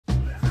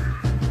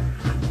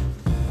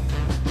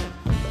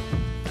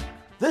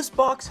This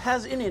box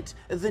has in it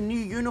the new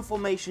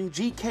Uniformation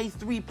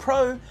GK3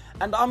 Pro,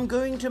 and I'm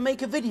going to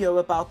make a video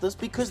about this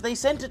because they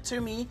sent it to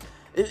me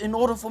in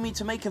order for me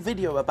to make a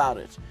video about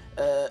it.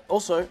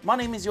 Also, my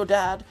name is your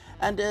dad,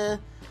 and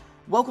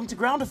welcome to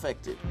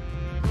Groundeffected.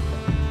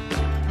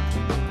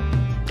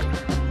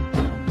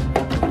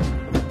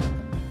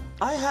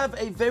 I have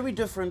a very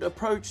different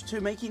approach to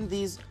making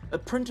these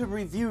printer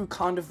review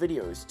kind of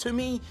videos. To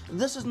me,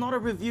 this is not a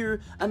review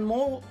and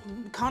more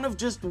kind of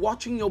just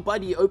watching your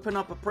buddy open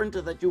up a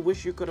printer that you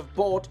wish you could have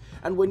bought,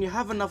 and when you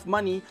have enough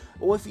money,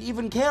 or if you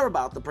even care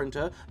about the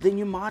printer, then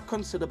you might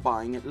consider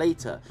buying it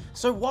later.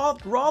 So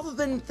rather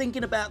than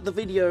thinking about the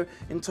video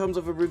in terms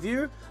of a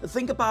review,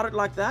 think about it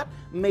like that.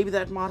 Maybe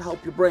that might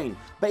help your brain.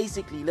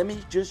 Basically, let me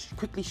just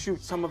quickly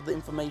shoot some of the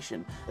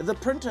information. The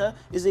printer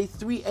is a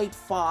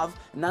 385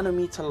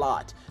 nanometer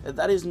light.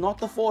 That is not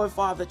the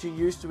 405 that you're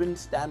used to in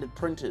standard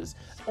printers.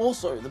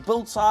 Also, the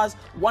build size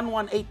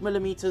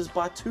 118mm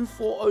by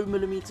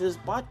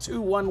 240mm by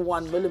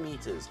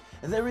 211mm.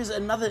 There is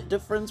another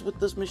difference with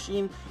this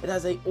machine. It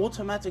has a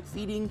automatic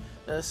feeding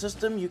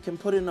system. You can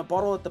put in a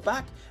bottle at the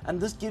back, and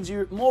this gives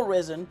you more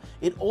resin.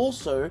 It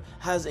also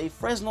has a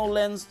Fresnel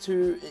lens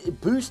to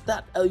boost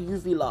that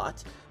UV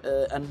light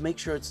and make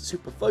sure it's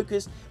super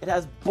focused. It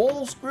has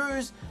ball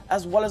screws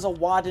as well as a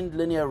widened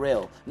linear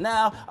rail.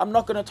 Now, I'm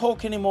not going to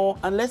talk anymore,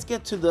 and let's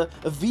get to the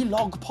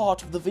vlog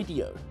part of the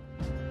video.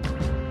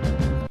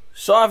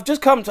 So I've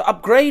just come to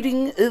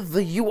upgrading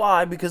the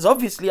UI because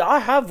obviously I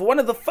have one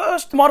of the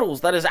first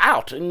models that is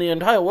out in the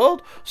entire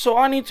world, so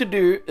I need to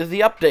do the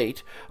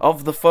update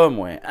of the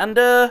firmware.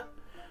 And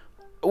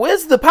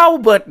where's the power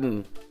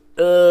button?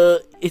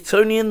 It's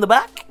only in the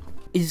back.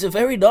 It's a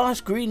very nice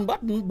green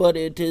button, but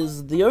it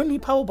is the only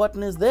power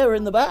button is there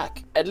in the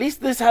back. At least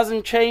this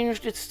hasn't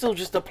changed. It's still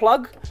just a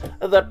plug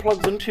that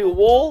plugs into a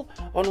wall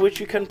on which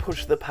you can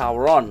push the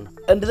power on.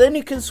 And then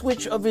you can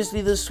switch,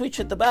 obviously, the switch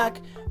at the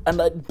back,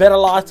 and it better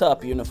light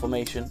up,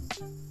 Uniformation.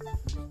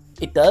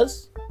 It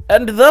does.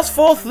 And thus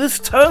forth, this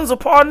turns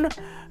upon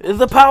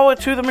the power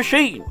to the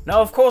machine.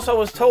 Now, of course, I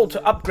was told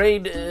to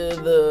upgrade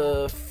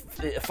the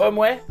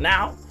firmware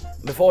now,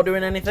 before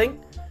doing anything.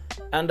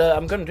 And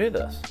I'm going to do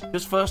this.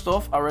 Just first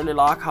off, I really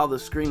like how the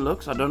screen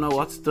looks. I don't know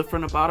what's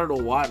different about it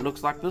or why it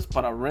looks like this,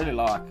 but I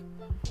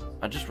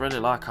just really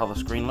like how the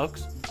screen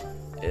looks.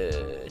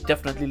 It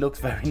definitely looks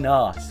very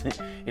nice.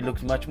 It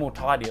looks much more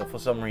tidier for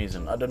some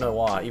reason. I don't know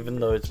why, even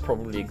though it's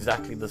probably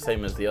exactly the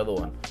same as the other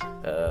one.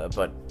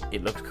 But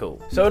it looks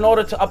cool. So in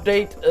order to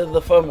update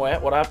the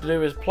firmware, what I have to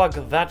do is plug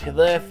that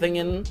there thing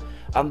in,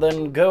 and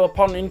then go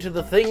upon into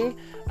the thing,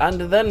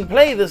 and then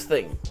play this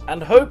thing,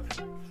 and hope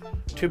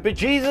to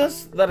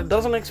bejesus that it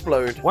doesn't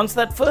explode. Once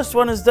that first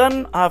one is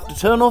done, I have to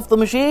turn off the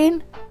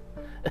machine.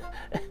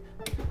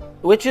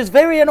 Which is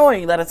very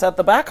annoying that it's at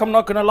the back, I'm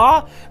not gonna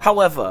lie.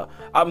 However,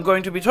 I'm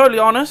going to be totally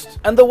honest,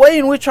 and the way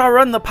in which I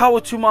run the power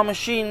to my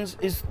machines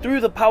is through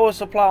the power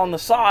supply on the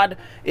side.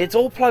 It's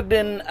all plugged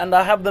in, and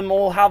I have them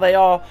all how they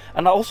are,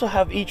 and I also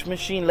have each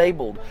machine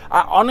labeled.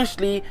 I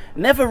honestly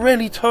never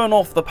really turn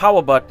off the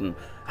power button.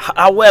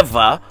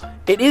 However,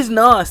 it is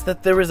nice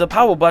that there is a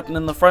power button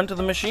in the front of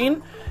the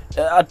machine.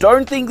 I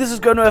don't think this is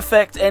going to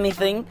affect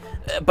anything,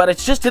 but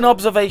it's just an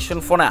observation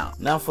for now.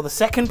 Now for the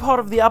second part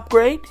of the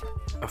upgrade,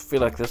 I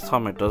feel like this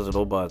time it does it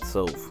all by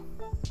itself.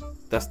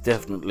 That's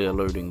definitely a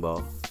loading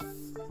bar.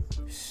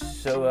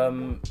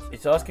 So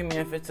it's asking me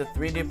if it's a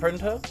 3D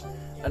printer,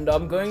 and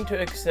I'm going to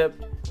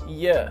accept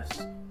yes,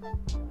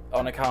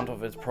 on account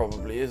of it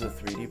probably is a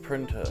 3D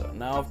printer.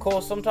 Now of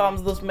course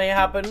sometimes this may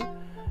happen,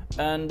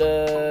 and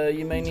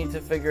you may need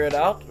to figure it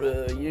out.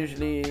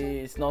 Usually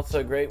it's not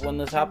so great when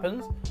this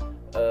happens,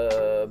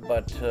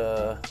 but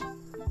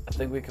I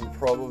think we can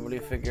probably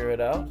figure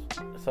it out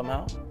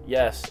somehow.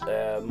 Yes,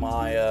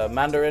 my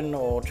Mandarin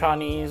or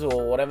Chinese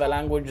or whatever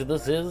language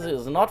this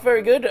is not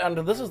very good, and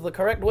this is the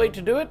correct way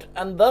to do it,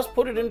 and thus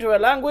put it into a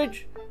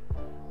language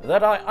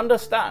that I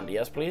understand.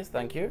 Yes please,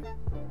 thank you.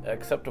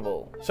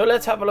 Acceptable. So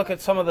let's have a look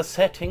at some of the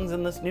settings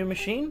in this new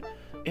machine,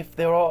 if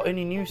there are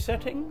any new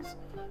settings.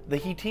 The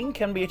heating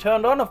can be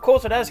turned on. Of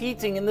course it has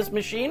heating in this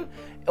machine.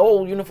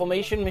 All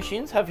Uniformation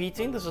machines have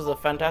heating. This is a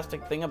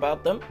fantastic thing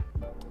about them.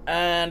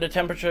 And the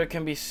temperature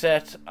can be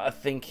set, I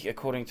think,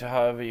 according to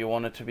however you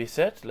want it to be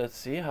set. Let's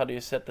see, how do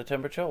you set the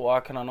temperature? Why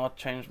can I not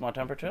change my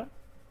temperature?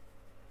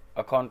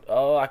 I can't,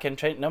 oh, I can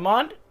change, never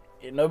mind.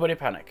 Nobody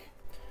panic.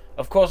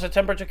 Of course the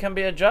temperature can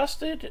be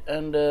adjusted,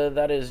 and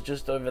that is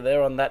just over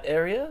there on that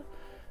area.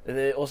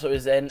 There also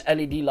is an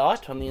LED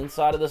light on the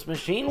inside of this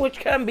machine, which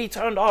can be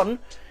turned on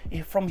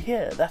from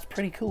here. That's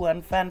pretty cool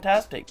and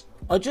fantastic.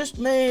 I just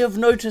may have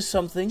noticed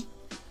something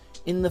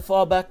in the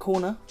far back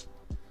corner.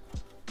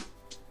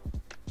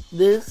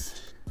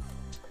 This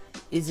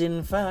is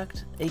in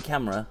fact a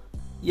camera.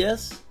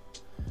 Yes,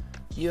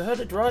 you heard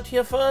it right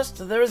here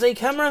first. There is a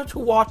camera to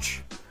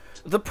watch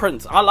the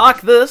print. I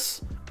like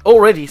this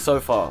already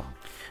so far.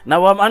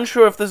 Now I'm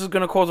unsure if this is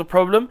going to cause a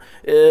problem,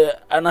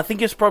 and I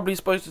think it's probably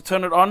supposed to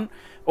turn it on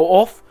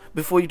or off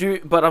before you do,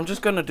 but I'm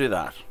just going to do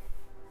that.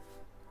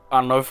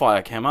 And no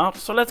fire came out,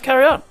 so let's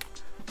carry on.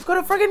 It's got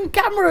a friggin'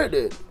 camera in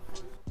it.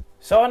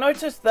 So I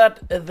noticed that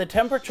the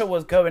temperature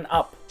was going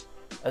up.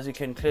 As you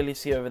can clearly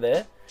see over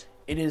there,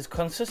 it is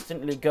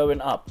consistently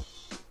going up.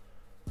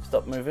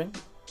 Stop moving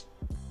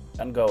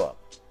and go up.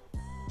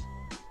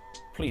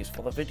 Please,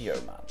 for the video,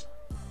 man.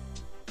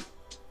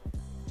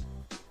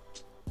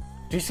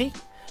 Do you see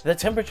the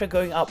temperature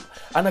going up?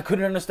 And I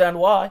couldn't understand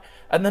why.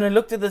 And then I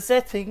looked at the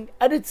setting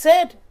and it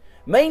said,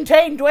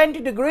 maintain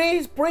 20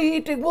 degrees,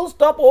 preheating will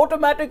stop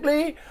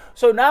automatically.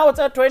 So now it's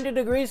at 20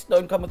 degrees.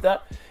 Don't come with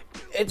that.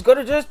 It's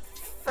gonna just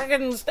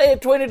friggin' stay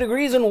at 20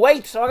 degrees and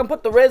wait, so I can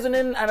put the resin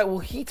in and it will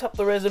heat up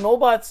the resin all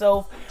by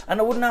itself, and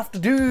I wouldn't have to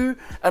do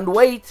and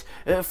wait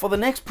for the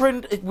next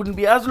print. It wouldn't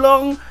be as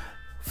long.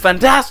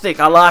 Fantastic,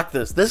 I like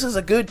this. This is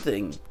a good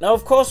thing. Now,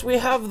 of course, we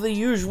have the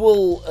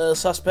usual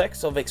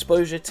suspects of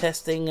exposure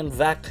testing and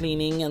vat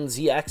cleaning and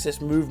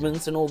Z-axis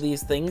movements and all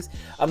these things.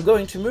 I'm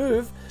going to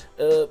move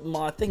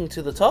my thing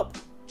to the top.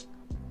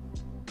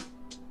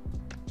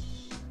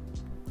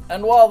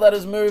 And while that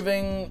is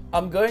moving,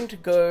 I'm going to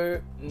go,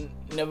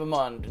 never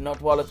mind, not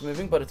while it's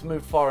moving, but it's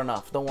moved far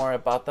enough. Don't worry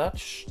about that.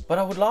 Shh. But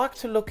I would like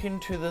to look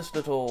into this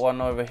little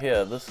one over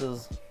here.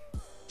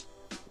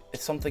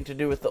 It's something to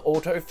do with the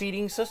auto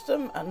feeding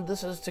system, and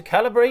this is to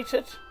calibrate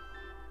it.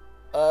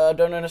 I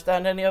don't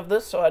understand any of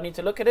this, so I need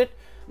to look at it,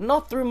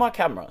 not through my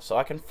camera, so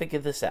I can figure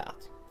this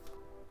out.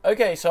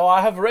 Okay, so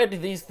I have read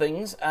these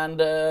things, and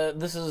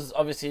this is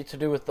obviously to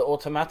do with the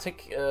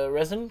automatic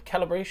resin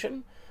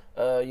calibration.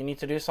 You need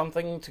to do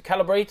something to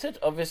calibrate it,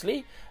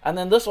 obviously, and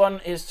then this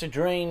one is to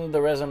drain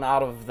the resin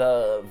out of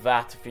the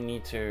vat if you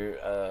need to,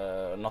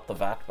 not the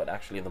vat, but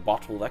actually the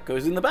bottle that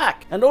goes in the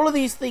back. And all of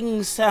these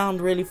things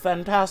sound really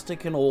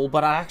fantastic and all,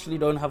 but I actually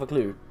don't have a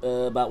clue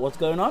about what's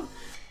going on.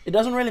 It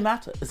doesn't really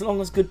matter. As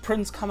long as good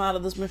prints come out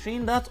of this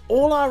machine, that's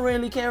all I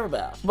really care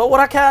about. But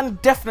what I can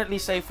definitely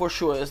say for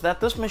sure is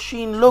that this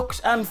machine looks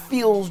and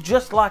feels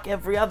just like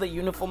every other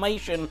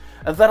Uniformation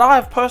that I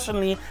have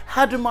personally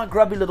had my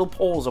grubby little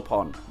paws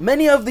upon.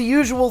 Many of the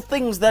usual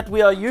things that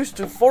we are used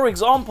to, for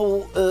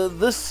example,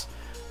 this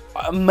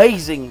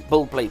amazing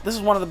build plate. This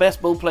is one of the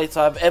best build plates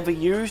I've ever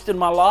used in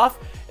my life.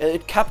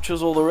 It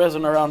captures all the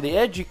resin around the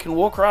edge. You can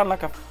walk around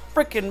like a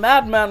freaking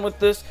madman with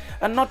this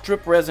and not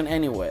drip resin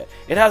anywhere.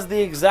 It has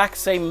the exact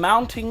same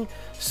mounting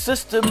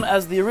system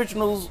as the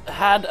originals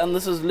had, and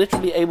this is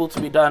literally able to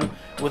be done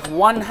with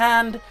one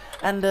hand,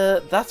 and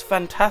that's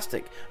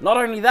fantastic. Not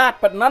only that,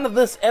 but none of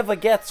this ever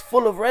gets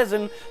full of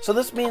resin, so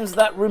this means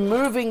that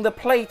removing the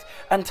plate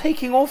and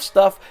taking off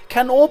stuff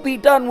can all be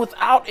done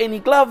without any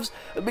gloves,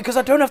 because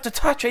I don't have to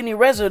touch any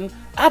resin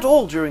at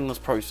all during this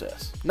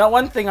process. Now,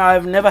 one thing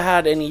I've never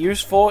had any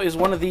use for is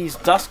one of these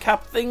dust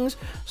cap things,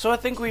 so I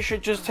think we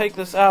should just take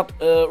this out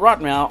right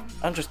now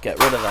and just get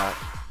rid of that.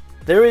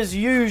 There is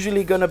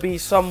usually going to be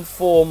some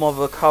form of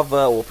a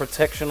cover or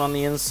protection on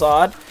the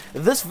inside.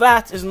 This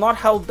vat is not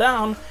held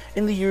down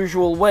in the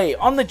usual way.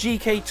 On the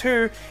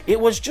GK2, it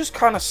was just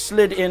kind of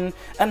slid in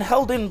and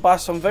held in by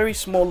some very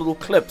small little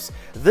clips.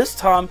 This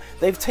time,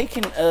 they've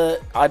taken an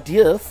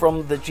idea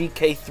from the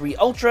GK3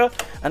 Ultra,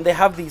 and they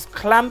have these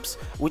clamps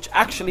which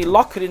actually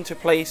lock it into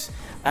place,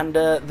 and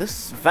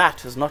this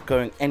vat is not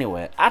going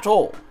anywhere at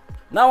all.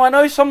 Now, I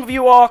know some of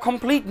you are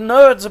complete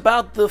nerds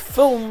about the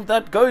film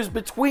that goes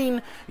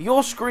between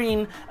your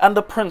screen and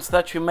the prints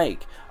that you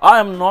make. I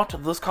am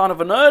not this kind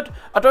of a nerd.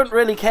 I don't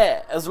really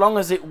care. As long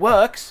as it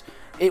works,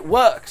 it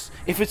works.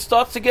 If it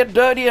starts to get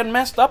dirty and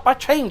messed up, I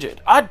change it.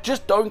 I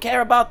just don't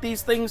care about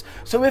these things.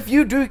 So if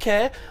you do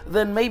care,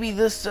 then maybe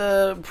this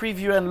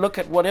preview and look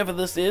at whatever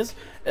this is.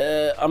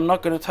 I'm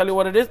not going to tell you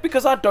what it is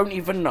because I don't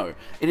even know.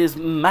 It is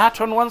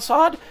matte on one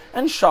side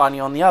and shiny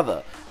on the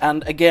other.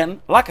 And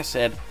again, like I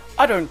said,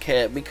 I don't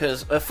care,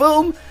 because a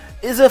film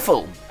is a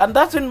film, and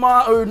that's in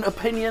my own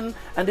opinion,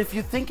 and if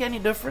you think any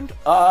different,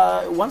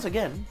 once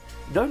again,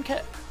 don't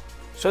care.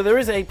 So there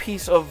is a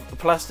piece of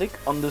plastic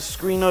on the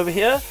screen over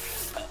here,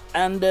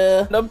 and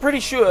I'm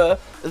pretty sure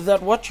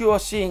that what you are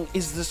seeing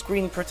is the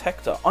screen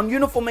protector. On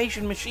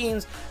Uniformation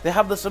machines, they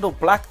have this little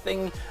black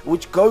thing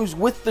which goes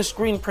with the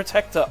screen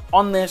protector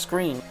on their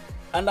screen,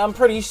 and I'm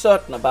pretty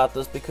certain about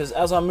this because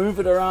as I move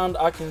it around,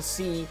 I can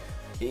see.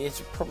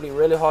 It's probably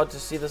really hard to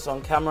see this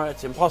on camera.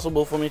 It's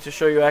impossible for me to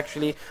show you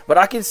actually, but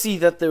I can see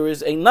that there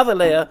is another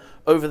layer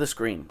over the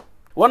screen.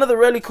 One of the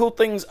really cool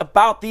things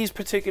about these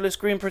particular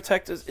screen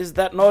protectors is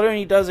that not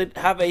only does it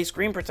have a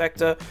screen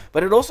protector,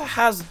 but it also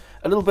has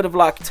a little bit of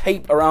like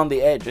tape around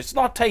the edge. It's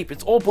not tape,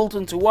 it's all built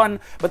into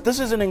one, but this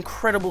is an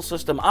incredible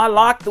system. I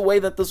like the way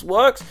that this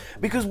works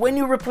because when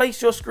you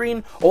replace your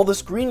screen or the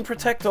screen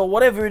protector or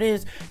whatever it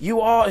is,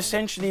 you are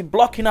essentially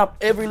blocking up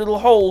every little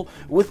hole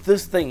with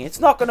this thing. It's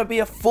not going to be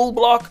a full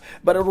block,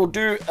 but it will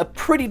do a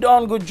pretty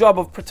darn good job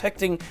of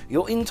protecting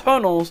your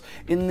internals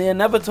in the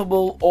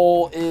inevitable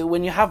or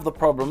when you have the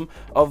problem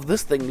of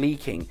this thing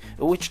leaking,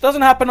 which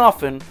doesn't happen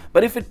often,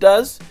 but if it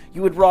does,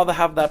 you would rather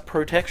have that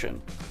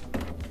protection.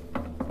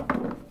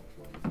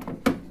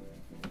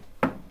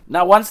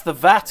 Now, once the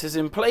vat is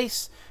in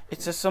place,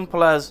 it's as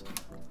simple as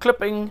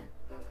clipping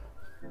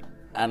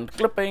and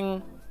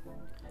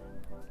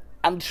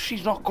and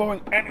she's not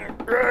going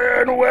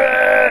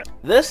anywhere.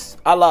 This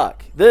I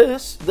like.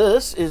 This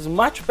is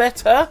much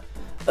better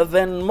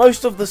than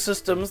most of the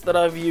systems that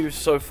I've used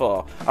so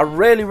far. I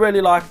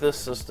really like this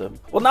system.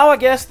 Well, now I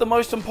guess the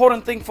most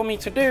important thing for me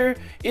to do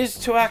is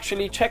to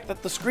actually check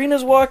that the screen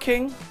is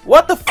working.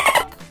 What the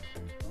fuck?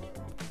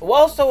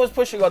 Whilst I was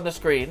pushing on the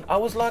screen, I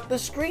was like, the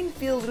screen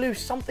feels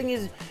loose, something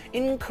is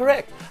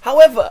incorrect.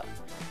 However,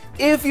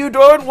 if you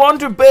don't want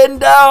to bend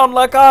down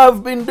like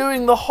I've been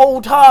doing the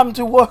whole time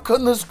to work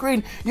on the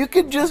screen, you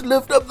can just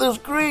lift up the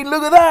screen.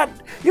 Look at that.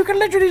 You can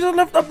literally just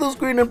lift up the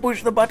screen and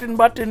push the button.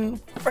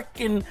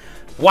 Freaking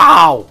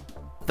wow.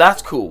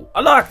 That's cool.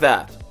 I like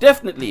that.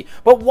 Definitely.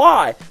 But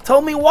why?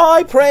 Tell me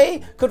why,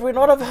 pray. Could we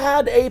not have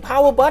had a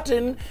power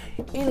button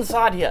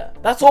inside here?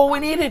 That's all we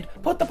needed.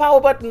 Put the power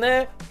button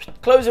there.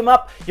 Close him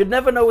up. You'd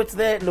never know it's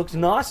there. It looks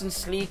nice and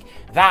sleek.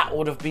 That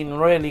would have been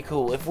really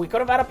cool. If we could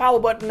have had a power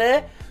button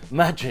there,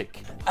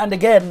 magic. And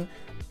again,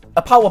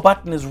 a power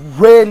button is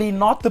really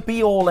not the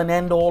be-all and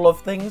end-all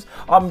of things.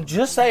 I'm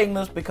just saying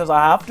this because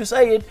I have to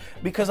say it,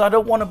 because I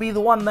don't want to be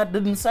the one that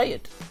didn't say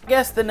it. I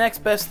guess the next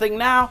best thing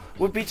now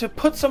would be to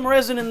put some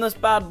resin in this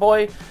bad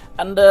boy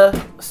and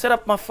set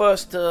up my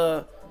first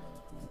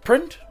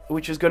print,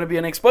 which is going to be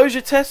an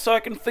exposure test so I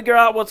can figure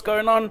out what's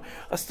going on.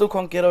 I still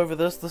can't get over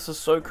this. This is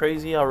so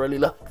crazy. I really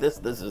like this.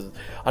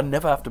 I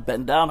never have to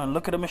bend down and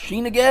look at a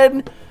machine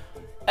again.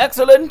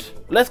 Excellent.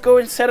 Let's go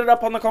and set it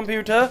up on the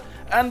computer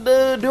and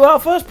do our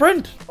first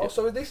print. Oh,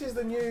 so this is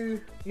the new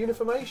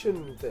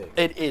Uniformation thing?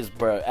 It is,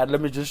 bro. And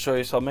let me just show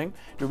you something.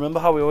 Do you remember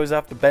how we always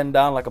have to bend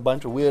down like a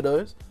bunch of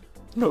weirdos?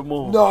 No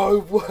more. No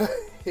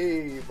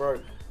way,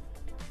 bro.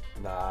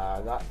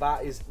 Nah,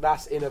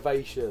 that's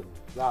innovation.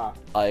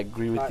 I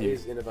agree with you. That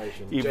is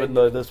innovation. Even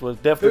though this was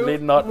definitely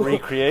not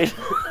recreated.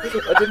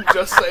 I didn't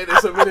just say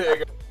this a minute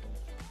ago.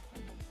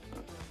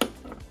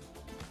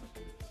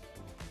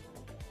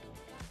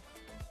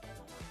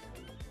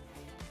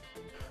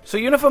 So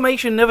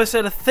Uniformation never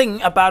said a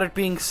thing about it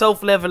being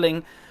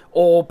self-leveling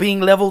or being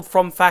leveled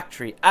from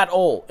factory at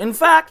all. In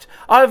fact,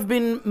 I've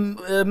been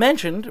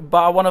mentioned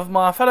by one of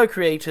my fellow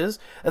creators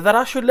that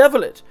I should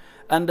level it.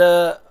 And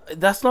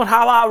that's not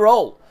how I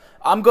roll.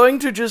 I'm going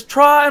to just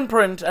try and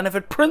print, and if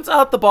it prints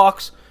out the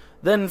box,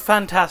 then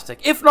fantastic.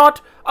 If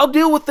not, I'll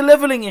deal with the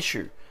leveling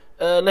issue.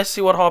 Let's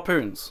see what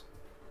harpoons.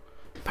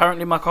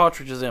 Apparently my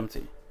cartridge is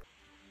empty.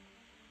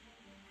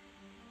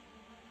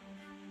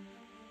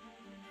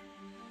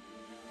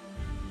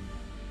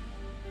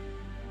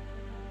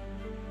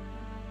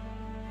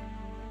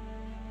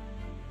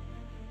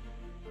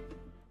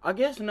 I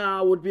guess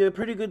now would be a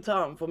pretty good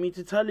time for me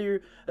to tell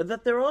you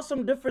that there are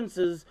some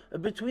differences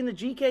between the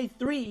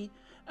GK3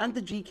 and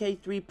the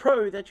GK3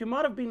 Pro that you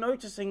might have been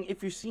noticing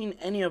if you've seen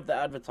any of the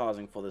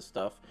advertising for this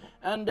stuff.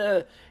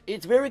 And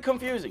it's very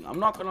confusing, I'm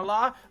not gonna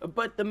lie,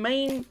 but the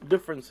main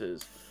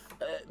differences,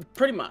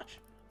 pretty much,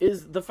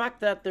 is the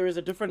fact that there is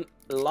a different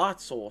light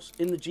source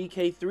in the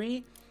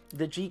GK3.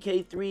 The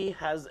GK3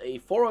 has a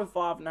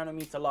 405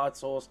 nanometer light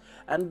source,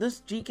 and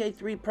this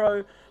GK3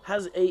 Pro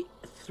has a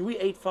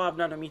 385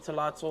 nanometer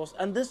light source,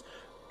 and this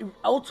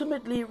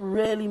ultimately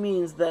really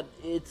means that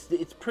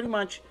it's pretty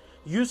much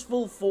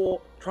useful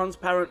for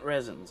transparent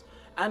resins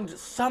and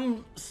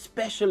some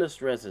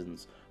specialist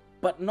resins,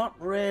 but not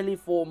really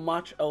for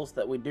much else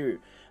that we do.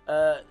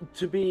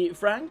 To be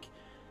frank,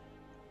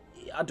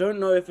 I don't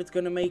know if it's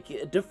going to make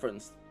a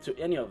difference to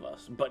any of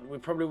us, but we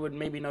probably would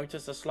maybe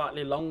notice a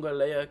slightly longer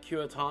layer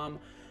cure time,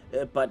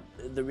 but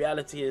the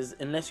reality is,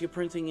 unless you're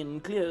printing in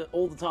clear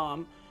all the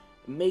time,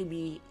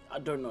 maybe, I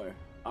don't know,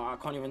 I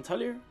can't even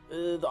tell you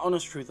the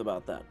honest truth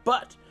about that.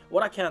 But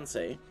what I can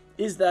say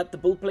is that the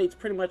build plate's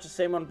pretty much the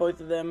same on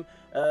both of them.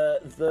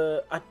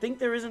 I think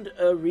there isn't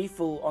a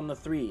refill on the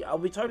 3. I'll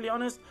be totally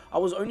honest, I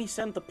was only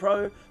sent the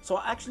Pro, so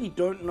I actually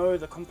don't know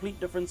the complete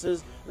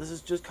differences. This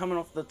is just coming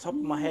off the top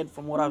of my head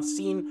from what I've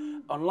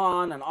seen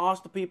online and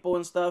asked the people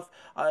and stuff.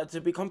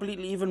 To be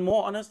completely even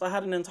more honest, I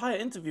had an entire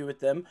interview with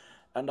them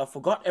and I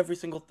forgot every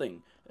single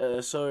thing.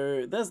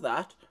 So there's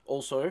that.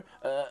 Also,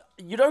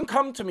 you don't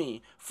come to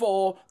me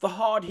for the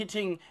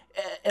hard-hitting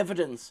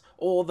evidence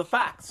or the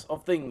facts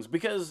of things,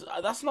 because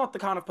that's not the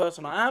kind of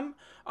person I am.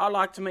 I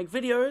like to make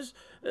videos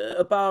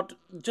about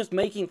just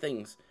making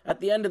things.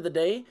 At the end of the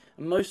day,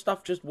 most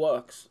stuff just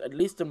works, at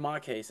least in my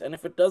case. And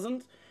if it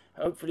doesn't,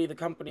 hopefully the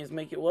companies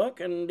make it work.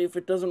 And if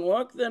it doesn't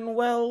work, then,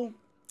 well,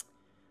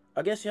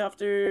 I guess you have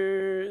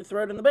to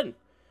throw it in the bin.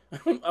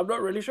 I'm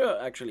not really sure,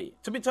 actually.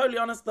 To be totally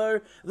honest,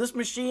 though, this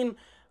machine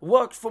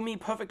worked for me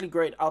perfectly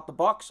great out the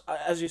box.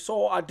 As you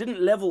saw, I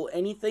didn't level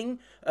anything.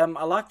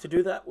 I like to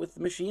do that with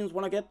machines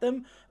when I get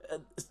them.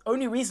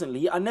 Only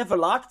recently, I never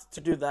liked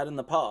to do that in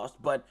the past,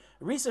 but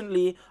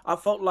recently I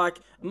felt like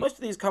most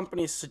of these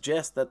companies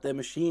suggest that their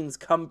machines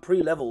come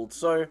pre-leveled,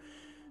 so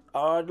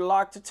I'd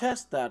like to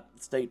test that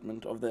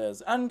statement of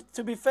theirs. And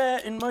to be fair,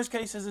 in most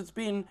cases it's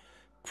been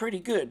pretty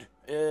good,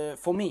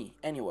 for me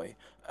anyway.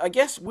 I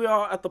guess we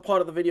are at the part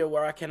of the video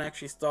where I can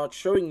actually start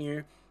showing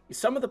you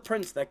some of the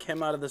prints that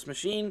came out of this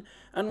machine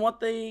and what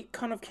they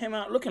kind of came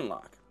out looking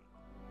like.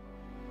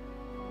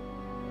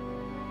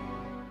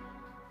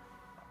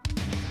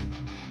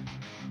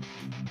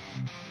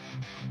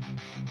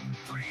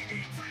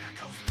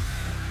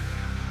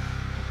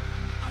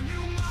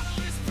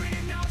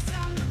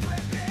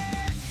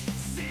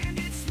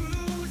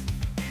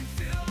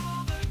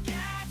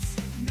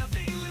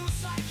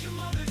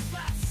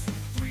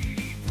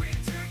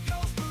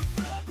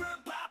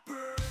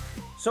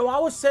 So I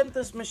was sent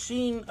this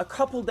machine a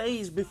couple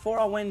days before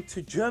I went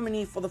to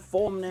Germany for the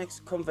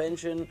Formnext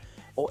convention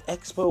or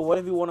expo,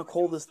 whatever you want to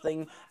call this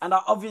thing, and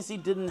I obviously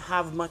didn't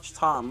have much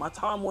time. My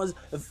time was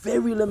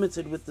very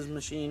limited with this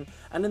machine,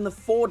 and in the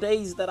 4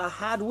 days that I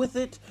had with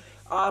it,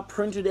 I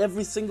printed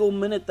every single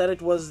minute that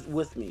it was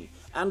with me.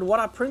 And what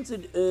I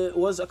printed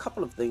was a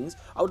couple of things.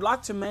 I would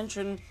like to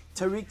mention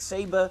Tariq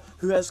Saber,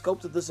 who has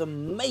sculpted this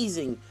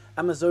amazing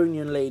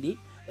Amazonian lady,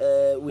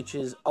 which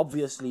is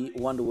obviously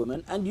Wonder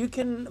Woman, and you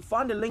can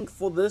find a link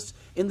for this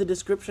in the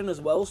description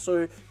as well,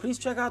 so please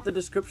check out the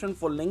description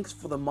for links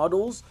for the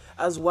models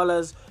as well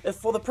as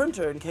for the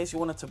printer in case you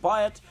wanted to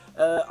buy it.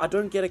 I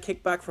don't get a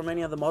kickback from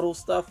any of the model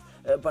stuff,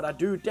 but I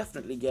do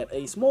definitely get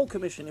a small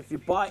commission if you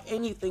buy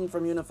anything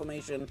from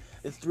Uniformation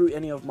through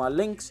any of my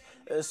links.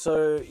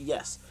 So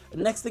yes,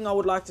 next thing I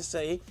would like to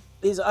say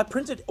is I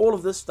printed all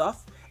of this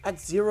stuff at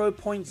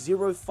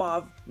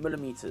 0.05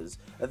 millimeters.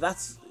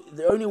 That's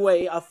the only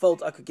way I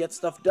felt I could get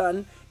stuff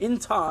done in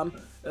time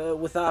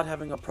without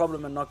having a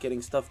problem and not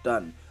getting stuff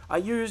done. I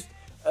used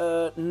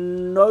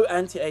no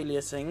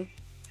anti-aliasing.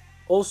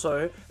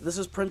 Also, this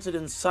is printed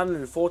in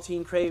Sunlu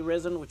 14K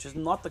resin, which is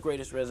not the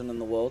greatest resin in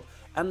the world.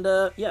 And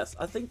yes,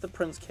 I think the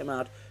prints came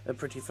out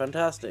pretty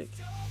fantastic.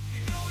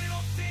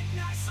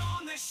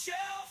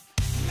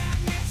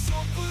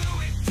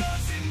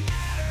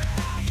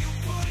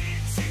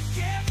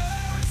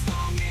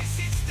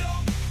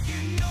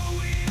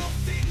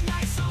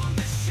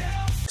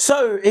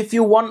 So, if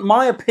you want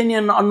my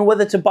opinion on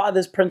whether to buy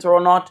this printer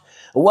or not,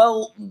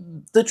 well,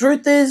 the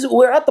truth is,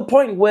 we're at the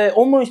point where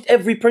almost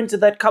every printer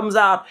that comes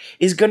out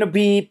is going to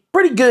be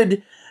pretty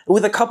good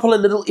with a couple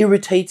of little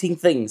irritating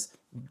things.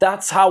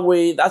 That's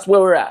where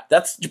we're at.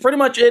 That's pretty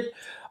much it.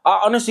 I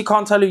honestly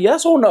can't tell you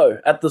yes or no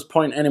at this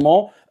point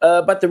anymore.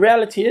 But the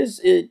reality is,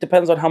 it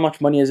depends on how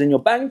much money is in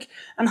your bank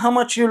and how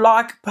much you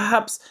like,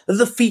 perhaps,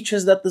 the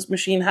features that this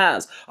machine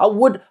has. I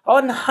would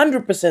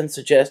 100%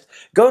 suggest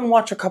go and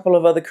watch a couple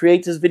of other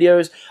creators'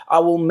 videos. I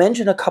will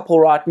mention a couple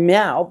right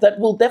now that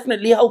will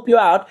definitely help you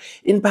out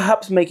in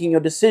perhaps making your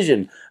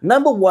decision.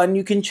 Number one,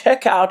 you can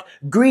check out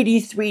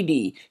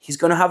Greedy3D. He's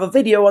going to have a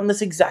video on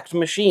this exact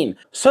machine.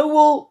 So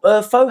will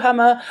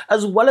Fohammer,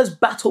 as well as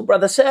Battle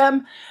Brother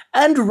Sam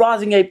and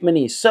Rising Ape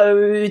Mini.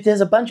 So there's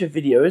a bunch of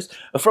videos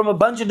from a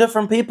bunch of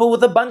different people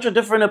with a bunch of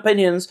different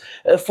opinions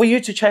for you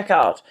to check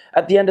out.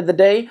 At the end of the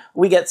day,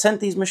 we get sent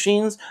these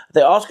machines,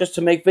 they ask us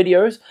to make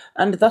videos,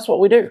 and that's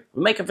what we do.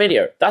 We make a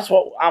video. That's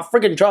what our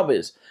friggin' job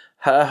is.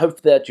 I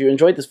hope that you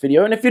enjoyed this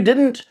video, and if you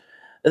didn't,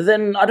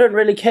 then I don't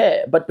really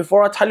care. But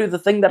before I tell you the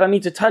thing that I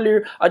need to tell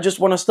you, I just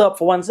want to stop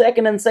for 1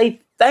 second and say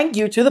thank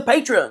you to the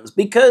patrons,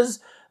 because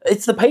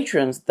it's the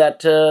patrons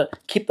that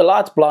keep the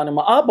lights blind in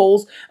my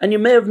eyeballs, and you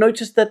may have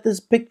noticed that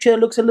this picture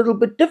looks a little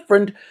bit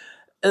different.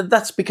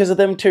 That's because of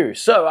them too.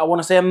 So I want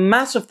to say a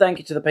massive thank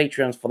you to the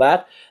Patreons for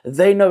that.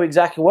 They know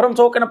exactly what I'm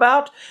talking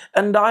about,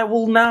 and I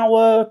will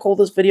now call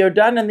this video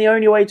done. And the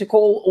only way to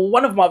call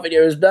one of my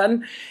videos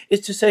done is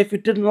to say if you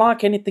didn't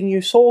like anything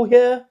you saw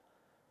here,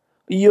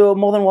 you're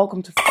more than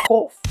welcome to f***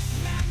 off.